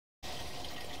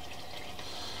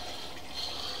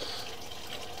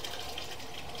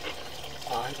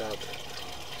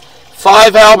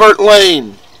5 Albert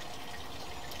Lane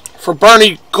for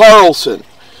Bernie Carlson.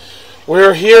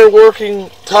 We're here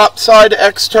working topside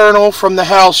external from the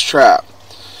house trap.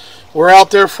 We're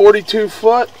out there 42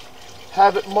 foot,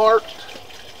 have it marked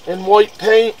in white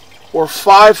paint. We're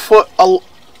 5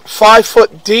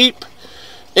 foot deep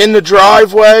in the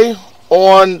driveway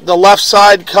on the left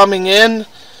side coming in.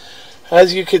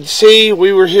 As you can see,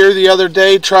 we were here the other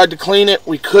day, tried to clean it.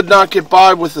 We could not get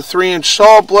by with the 3-inch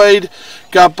saw blade.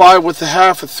 Got by with the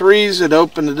half of 3s. It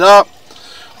opened it up.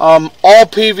 All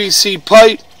PVC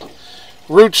pipe.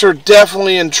 Roots are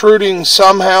definitely intruding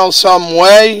somehow, some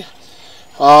way.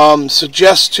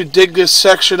 Suggest to dig this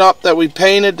section up that we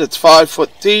painted that's 5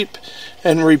 foot deep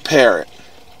and repair it.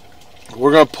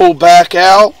 We're going to pull back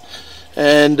out,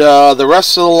 and the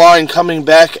rest of the line coming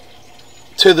back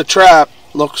to the trap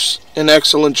looks in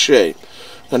excellent shape.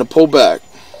 I'm going to pull back.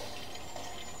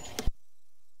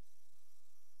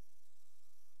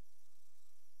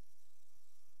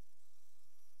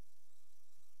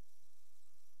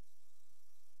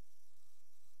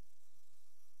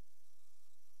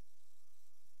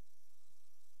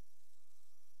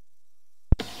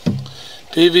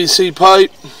 PVC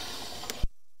pipe.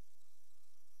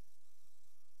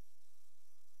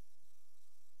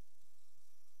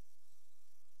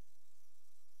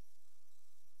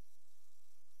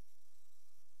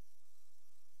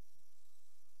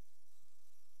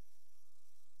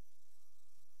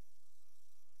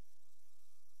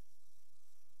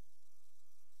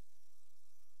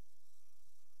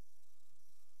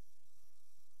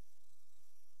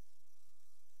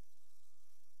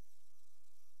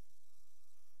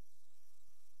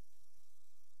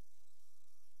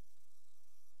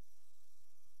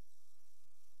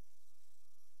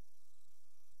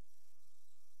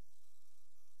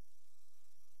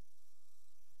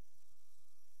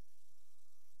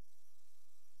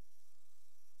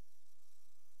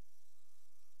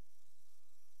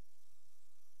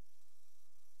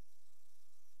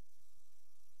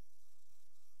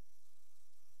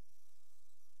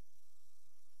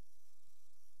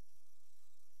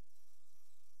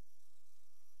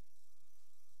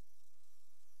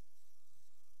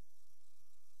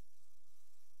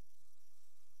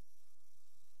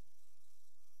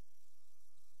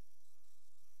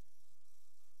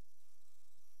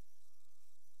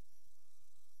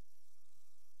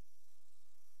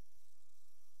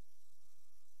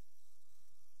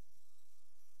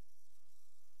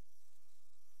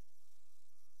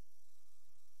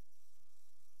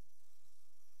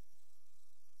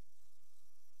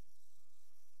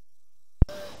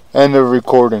 End of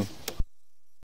recording.